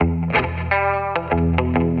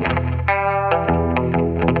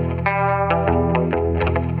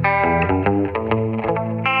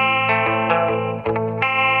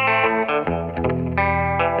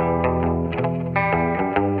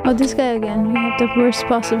This guy again, we have the worst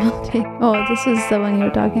possible take. Oh, this is the one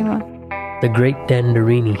you're talking about. The great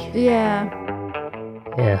Dandarini. Yeah.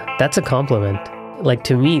 Yeah, that's a compliment. Like,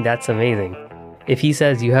 to me, that's amazing. If he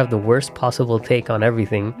says you have the worst possible take on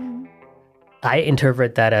everything, I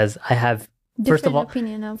interpret that as I have, first of all,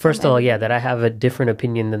 that I have a different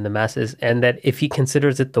opinion than the masses, and that if he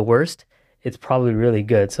considers it the worst, it's probably really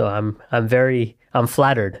good. So I'm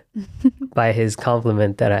flattered by his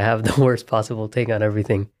compliment that I have the worst possible take on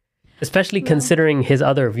everything, especially considering his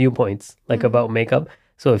other viewpoints, like about makeup.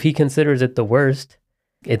 So if he considers it the worst,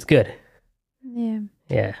 it's good. Yeah.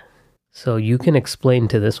 Yeah. So you can explain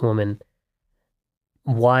to this woman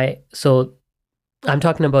why. So I'm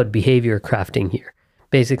talking about behavior crafting here.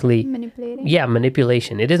 Basically, Manipulating. Yeah,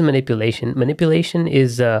 manipulation. It is manipulation. Manipulation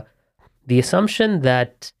is the assumption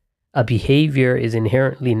that a behavior is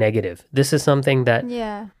inherently negative. This is something that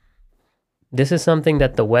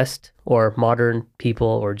the West or modern people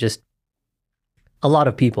or just a lot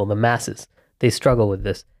of people, the masses, they struggle with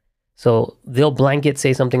this. So they'll blanket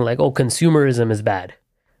say something like, oh, consumerism is bad.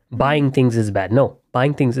 Buying things is bad. No,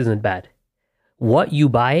 buying things isn't bad. What you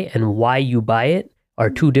buy and why you buy it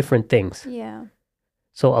are two different things. Yeah.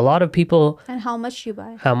 So a lot of people... And how much you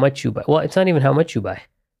buy. How much you buy. Well, it's not even how much you buy.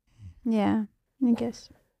 Yeah, I guess.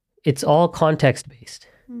 It's all context-based.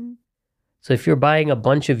 So if you're buying a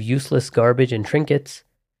bunch of useless garbage and trinkets,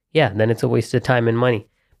 yeah, then it's a waste of time and money.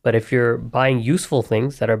 But if you're buying useful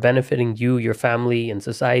things that are benefiting you, your family, and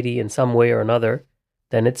society in some way or another,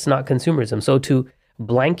 then it's not consumerism. So to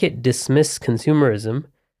blanket dismiss consumerism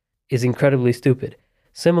is incredibly stupid.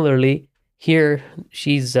 Similarly, here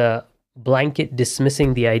she's blanket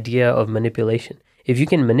dismissing the idea of manipulation. If you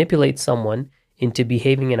can manipulate someone into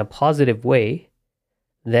behaving in a positive way,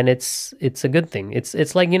 then it's a good thing.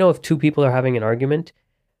 It's like, if two people are having an argument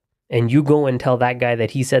and you go and tell that guy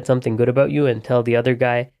that he said something good about you and tell the other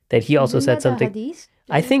guy that he also said something.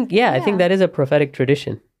 I think that is a prophetic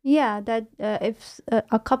tradition. Yeah, that if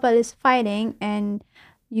a couple is fighting and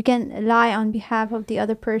you can lie on behalf of the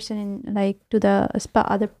other person and like to the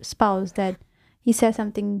other spouse that he says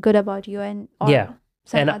something good about you and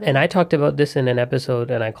I talked about this in an episode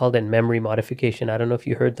and I called it memory modification. I don't know if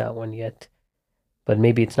you heard that one yet, but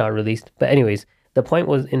maybe it's not released. But anyways, the point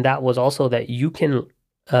was also that you can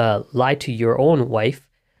lie to your own wife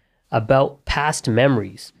about past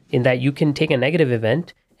memories, in that you can take a negative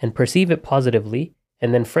event and perceive it positively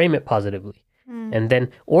and then frame it positively. And then,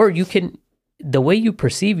 or you can, the way you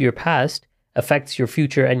perceive your past affects your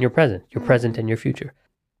future and your present and your future.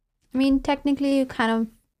 I mean, technically you kind of,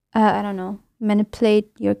 I don't know,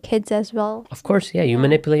 manipulate your kids as well. Of course, yeah, you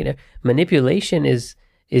manipulate. Manipulation is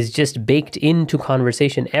just baked into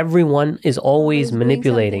conversation. Everyone is always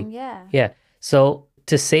manipulating. Yeah. So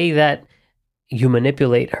to say that you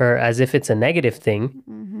manipulate her as if it's a negative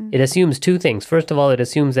thing, it assumes two things. First of all, it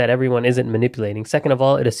assumes that everyone isn't manipulating. Second of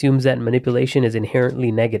all, it assumes that manipulation is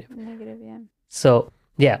inherently negative. So,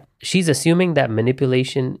 yeah, she's assuming that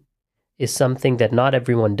manipulation is something that not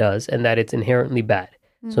everyone does and that it's inherently bad.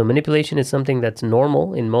 So manipulation is something that's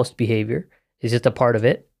normal in most behavior. It's just a part of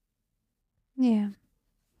it. Yeah.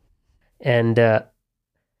 And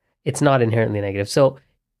it's not inherently negative. So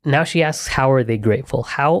now she asks, how are they grateful?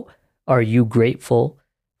 How are you grateful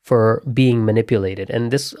for being manipulated?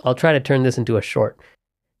 And this, I'll try to turn this into a short,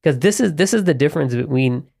 because this is the difference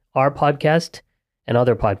between our podcast and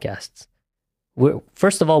other podcasts.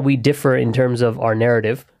 First of all, we differ in terms of our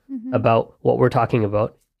narrative about what we're talking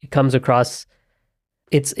about. It comes across,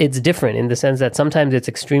 it's different in the sense that sometimes it's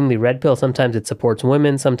extremely red pill, sometimes it supports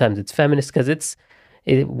women, sometimes it's feminist, because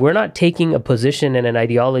we're not taking a position and an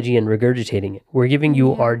ideology and regurgitating it. We're giving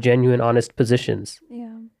you our genuine, honest positions.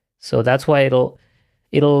 Yeah. So that's why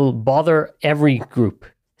it'll bother every group.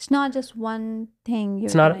 It's not just one thing.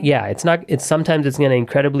 It's sometimes it's going to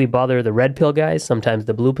incredibly bother the red pill guys, sometimes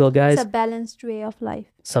the blue pill guys. It's a balanced way of life.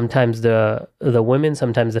 Sometimes the women,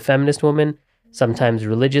 sometimes the feminist women, sometimes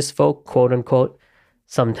religious folk, quote unquote,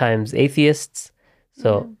 sometimes atheists.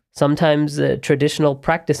 So sometimes traditional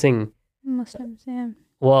practicing Muslims, yeah.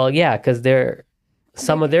 Well, yeah, because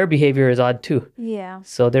some of their behavior is odd too. Yeah.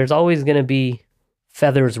 So there's always going to be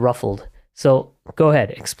feathers ruffled. So go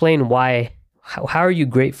ahead, explain why. How are you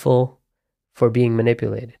grateful for being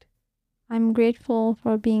manipulated? I'm grateful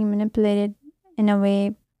for being manipulated in a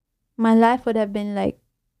way. My life would have been like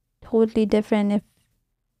totally different if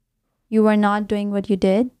you were not doing what you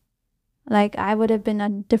did. Like I would have been a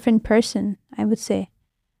different person, I would say.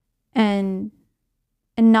 And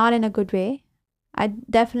not in a good way. I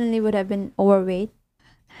definitely would have been overweight.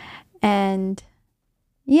 And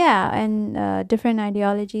different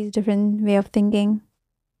ideologies, different way of thinking.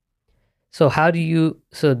 So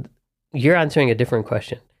you're answering a different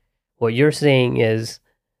question. What you're saying is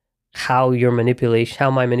how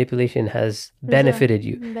my manipulation has benefited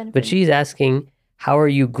you. But she's asking, how are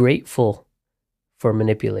you grateful for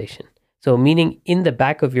manipulation? So meaning in the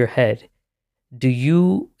back of your head, do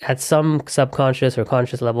you at some subconscious or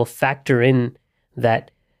conscious level factor in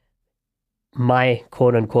that my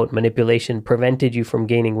quote unquote manipulation prevented you from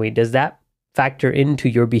gaining weight? Does that factor into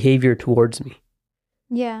your behavior towards me?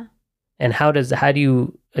 Yeah. And how do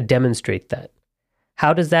you demonstrate that?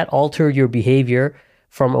 How does that alter your behavior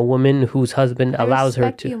from a woman whose husband allows her to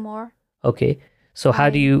respect you more? Okay. So how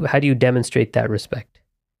do you demonstrate that respect?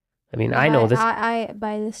 I mean, I know this.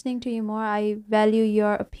 By listening to you more, I value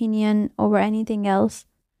your opinion over anything else.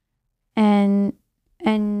 And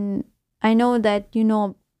I know that you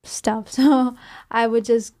know stuff. So I would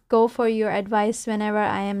just go for your advice whenever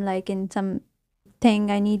I am like in some thing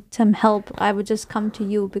I need some help. I would just come to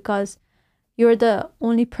you because you're the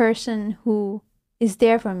only person who is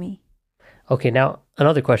there for me. Okay, now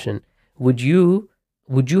another question. Would you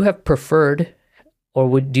have preferred,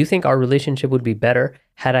 or do you think our relationship would be better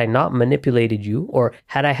had I not manipulated you, or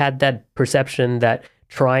had I had that perception that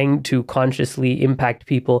trying to consciously impact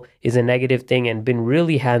people is a negative thing and been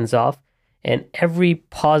really hands off, and every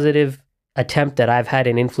positive attempt that I've had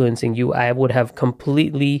in influencing you, I would have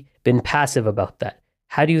completely been passive about that?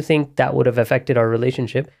 How do you think that would have affected our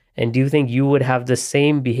relationship? And do you think you would have the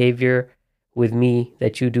same behavior with me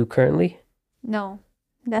that you do currently? No,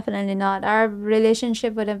 definitely not. Our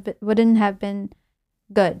relationship wouldn't have been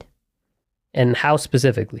good. And how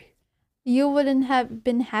specifically? You wouldn't have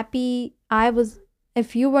been happy.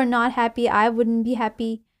 If you were not happy, I wouldn't be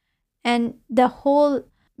happy. And the whole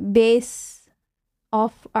base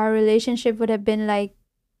of our relationship would have been like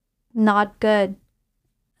not good.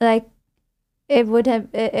 Like it would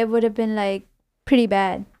have been like pretty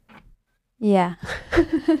bad. Yeah.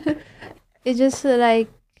 It's just like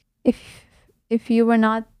if you were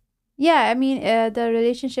not, yeah, I mean, the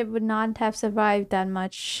relationship would not have survived that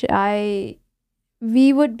much.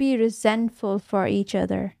 We would be resentful for each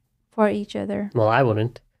other. Well, I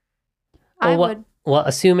wouldn't. I would. Well,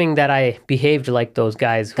 assuming that I behaved like those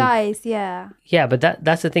guys. Yeah. Yeah, but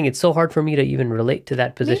that's the thing. It's so hard for me to even relate to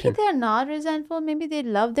that position. Maybe they're not resentful. Maybe they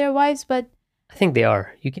love their wives, but I think they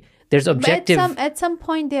are. There's objective. At some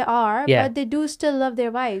point they are, yeah. But they do still love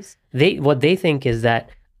their wives. What they think is that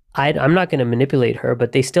I'm not going to manipulate her,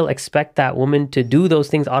 but they still expect that woman to do those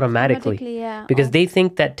things automatically. Yeah. Because they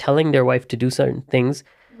think that telling their wife to do certain things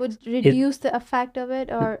would reduce the effect of it,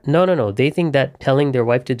 or no. They think that telling their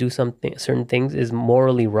wife to do certain things is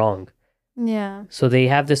morally wrong. Yeah. So they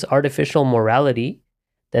have this artificial morality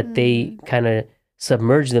that they kind of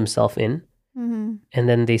submerge themselves in, and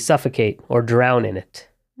then they suffocate or drown in it.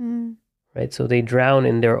 Right? So they drown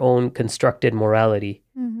in their own constructed morality,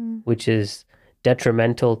 which is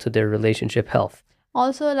detrimental to their relationship health.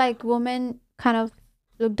 Also, like, women kind of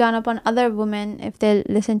look down upon other women if they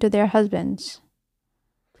listen to their husbands.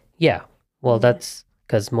 Yeah. Well, that's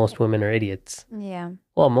because most women are idiots. Yeah.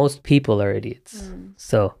 Well, most people are idiots.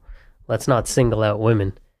 So let's not single out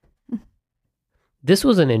women. This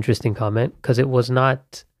was an interesting comment because it was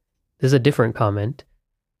not, this is a different comment.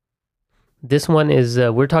 This one is,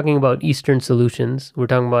 we're talking about Eastern solutions. We're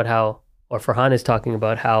talking about how, or Farhan is talking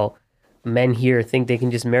about how men here think they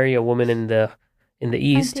can just marry a woman in the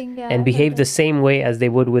East and behave the same way as they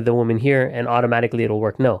would with the woman here and automatically it'll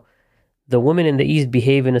work. No. The women in the East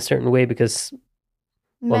behave in a certain way because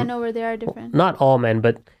men over there are different. Not all men,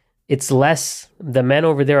 but it's less, the men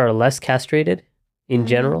over there are less castrated in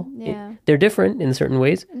general. Yeah. They're different in certain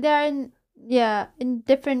ways. In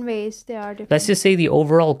different ways they are different. Let's just say the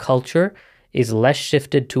overall culture is less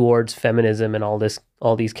shifted towards feminism and all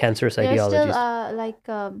these cancerous ideologies. There's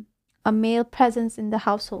still a male presence in the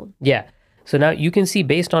household. Yeah. So now you can see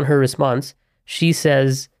based on her response, she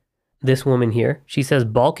says, this woman here, she says,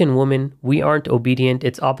 Balkan woman, we aren't obedient.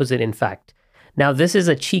 It's opposite, in fact. Now, this is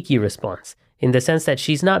a cheeky response in the sense that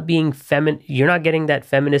she's not being you're not getting that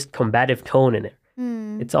feminist combative tone in it.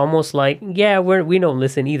 It's almost like, yeah, we don't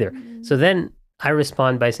listen either. So then I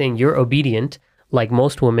respond by saying, you're obedient like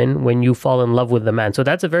most women when you fall in love with the man. So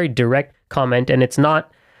that's a very direct comment and it's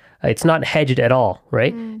not hedged at all,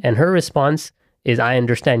 right? And her response is, I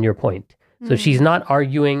understand your point. So she's not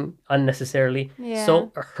arguing unnecessarily. Yeah.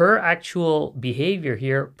 So her actual behavior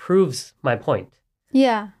here proves my point.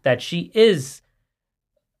 Yeah. That she is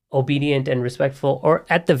obedient and respectful, or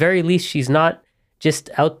at the very least, she's not just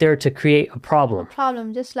out there to create a problem.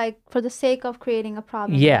 Just like for the sake of creating a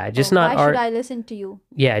problem. Yeah, just not. Why should I listen to you?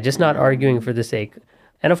 Yeah, just not arguing for the sake.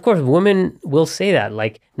 And of course, women will say that.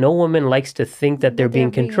 Like, no woman likes to think that they're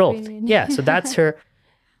being controlled. obedient. Yeah, so that's her.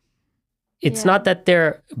 It's Yeah. not that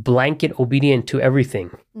they're blanket obedient to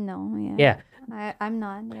everything. No, yeah. Yeah. I'm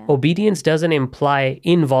not, yeah. Obedience doesn't imply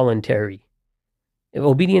involuntary.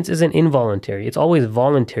 Obedience isn't involuntary. It's always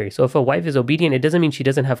voluntary. So if a wife is obedient, it doesn't mean she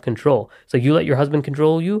doesn't have control. So you let your husband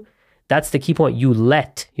control you. That's the key point. You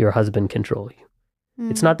let your husband control you.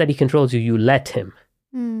 It's not that he controls you. You let him.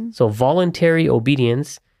 So voluntary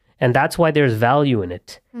obedience, and that's why there's value in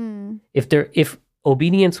it. If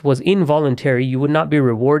obedience was involuntary, you would not be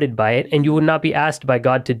rewarded by it, and you would not be asked by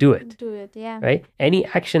God to do it. Yeah. Right? Any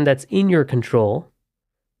action that's in your control,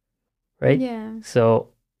 right? Yeah. So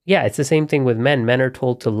yeah, it's the same thing with men. Men are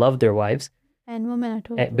told to love their wives. And women are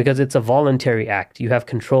told Because it's a voluntary act. You have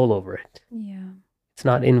control over it. Yeah. It's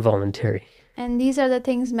not involuntary. And these are the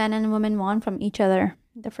things men and women want from each other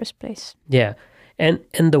in the first place. Yeah. And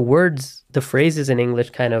the words, the phrases in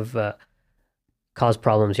English kind of cause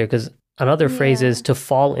problems here, because another phrase is to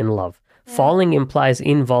fall in love. Yeah. Falling implies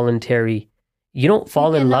involuntary. You don't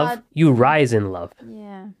fall in love, you rise in love.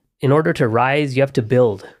 Yeah. In order to rise, you have to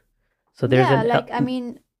build. So there's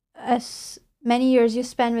as many years you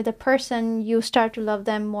spend with a person, you start to love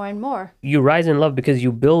them more and more. You rise in love because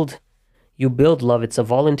you build love. It's a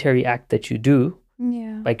voluntary act that you do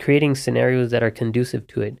by creating scenarios that are conducive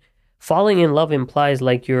to it. Falling in love implies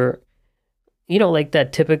like you're, like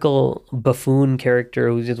that typical buffoon character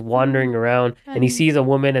who's just wandering around and he sees a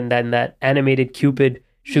woman and then that animated Cupid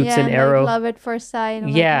shoots an arrow. Love at first sight.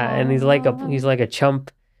 And he's like a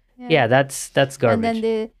chump. Yeah, that's garbage. And then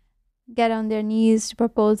they get on their knees to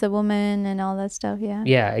propose a woman and all that stuff. Yeah.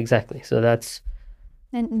 Yeah, exactly. So that's.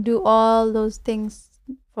 And do all those things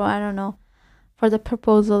for the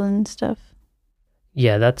proposal and stuff.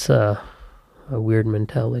 Yeah, that's a weird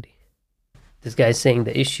mentality. This guy's saying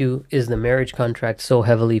the issue is the marriage contract so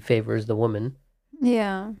heavily favors the woman.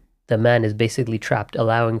 Yeah. The man is basically trapped,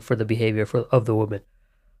 allowing for the behavior of the woman.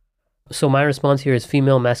 So my response here is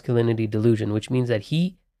female masculinity delusion, which means that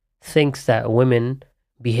he thinks that women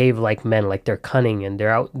behave like men, like they're cunning and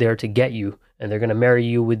they're out there to get you and they're going to marry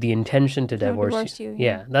you with the intention to divorce you.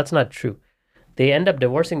 Yeah, that's not true. They end up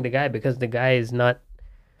divorcing the guy because the guy is not,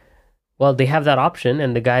 well, they have that option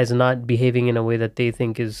and the guy is not behaving in a way that they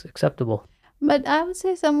think is acceptable. But I would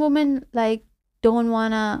say some women don't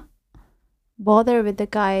want to bother with the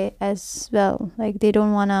guy as well. Like they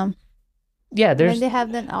don't want to. Yeah, when they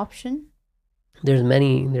have that option. There's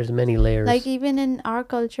many layers. Like even in our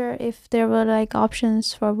culture, if there were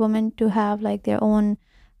options for women to have their own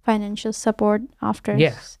financial support after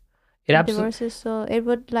divorces, so it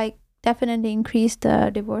would definitely increase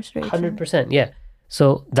the divorce rate. 100%, yeah.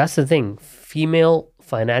 So that's the thing. Female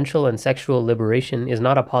financial and sexual liberation is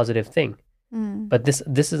not a positive thing. But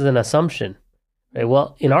this is an assumption, right?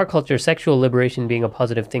 Well, in our culture, sexual liberation being a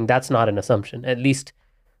positive thing, that's not an assumption. At least,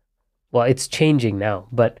 well, it's changing now,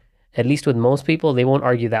 but at least with most people, they won't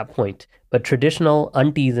argue that point. But traditional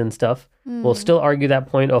aunties and stuff will still argue that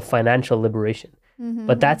point of financial liberation.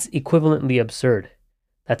 But that's equivalently absurd.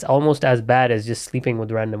 That's almost as bad as just sleeping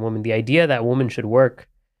with random women. The idea that women should work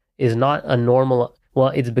is not a normal, well,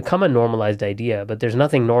 it's become a normalized idea, but there's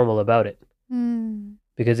nothing normal about it.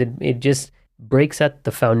 Because it just breaks at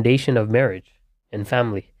the foundation of marriage and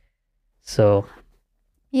family. So,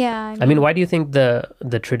 yeah. I mean, why do you think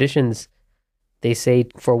the traditions, they say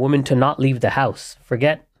for women to not leave the house?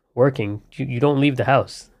 Forget working. You don't leave the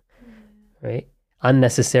house, right?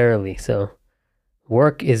 Unnecessarily. So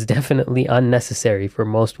work is definitely unnecessary for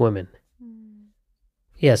most women.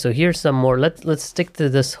 Yeah, so here's some more. Let's stick to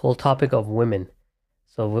this whole topic of women.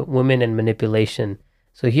 So women and manipulation.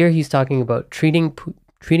 So here he's talking about treating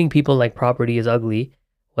people like property is ugly,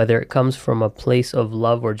 whether it comes from a place of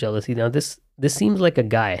love or jealousy. Now this seems like a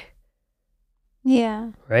guy.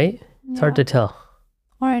 Yeah. Right? It's hard to tell.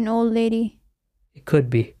 Or an old lady. It could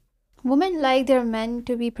be. Women like their men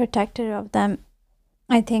to be protected of them.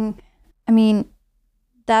 I think, I mean,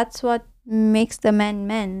 that's what makes the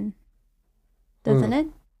men, doesn't it?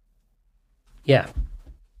 Yeah,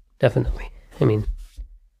 definitely. I mean,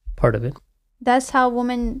 part of it. That's how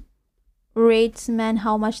women rates men,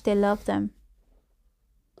 how much they love them.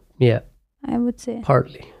 Yeah. I would say.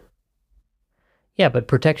 Partly. Yeah, but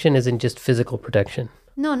protection isn't just physical protection.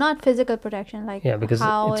 No, not physical protection. Yeah, because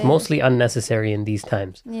it's mostly unnecessary in these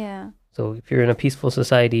times. Yeah. So if you're in a peaceful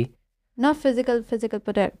society. Not physical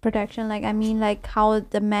protection. I mean how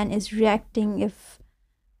the man is reacting if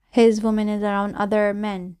his woman is around other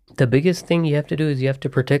men. The biggest thing you have to do is you have to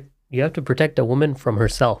protect a woman from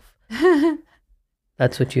herself.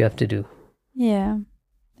 That's what you have to do. Yeah,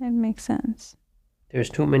 that makes sense. There's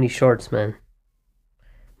too many shorts, man.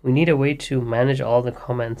 We need a way to manage all the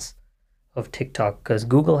comments of TikTok, because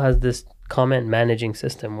Google has this comment managing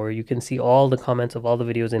system where you can see all the comments of all the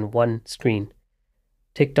videos in one screen.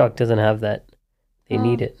 TikTok doesn't have that. They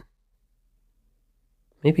need it.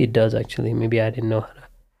 Maybe it does actually. Maybe I didn't know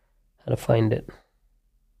how to find it.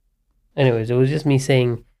 Anyways, it was just me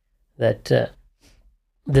saying that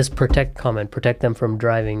this protect comment, protect them from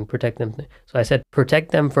driving, protect them. So I said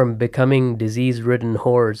protect them from becoming disease-ridden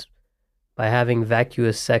whores by having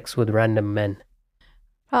vacuous sex with random men.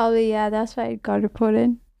 Probably, yeah, that's why it got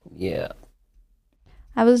reported. Yeah.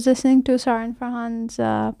 I was listening to Saran Farhan's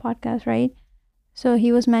podcast, right? So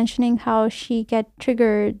he was mentioning how she get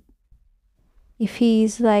triggered if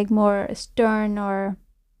he's like more stern or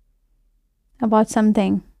about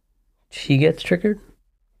something. She gets triggered?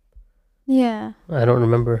 Yeah. I don't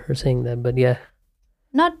remember her saying that, but yeah.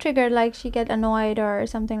 Not triggered, like she get annoyed or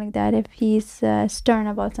something like that if he's stern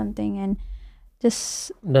about something and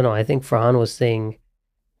just... No, I think Farhan was saying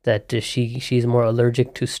that she's more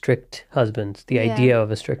allergic to strict husbands, the idea of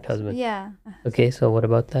a strict husband. Yeah. Okay, so what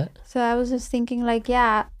about that? So I was just thinking like,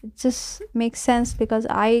 yeah, it just makes sense because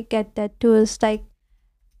I get that too. It's like,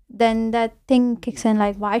 then that thing kicks in,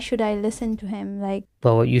 like, why should I listen to him? Like,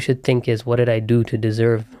 well, what you should think is, what did I do to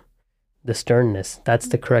deserve the sternness? That's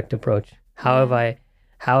the correct approach. How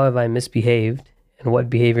have I misbehaved, and what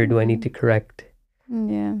behavior do I need to correct?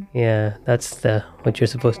 Yeah, that's what you're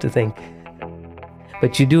supposed to think.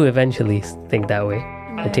 But you do eventually think that way.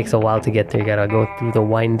 It takes a while to get there. You gotta go through the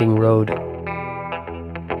winding road.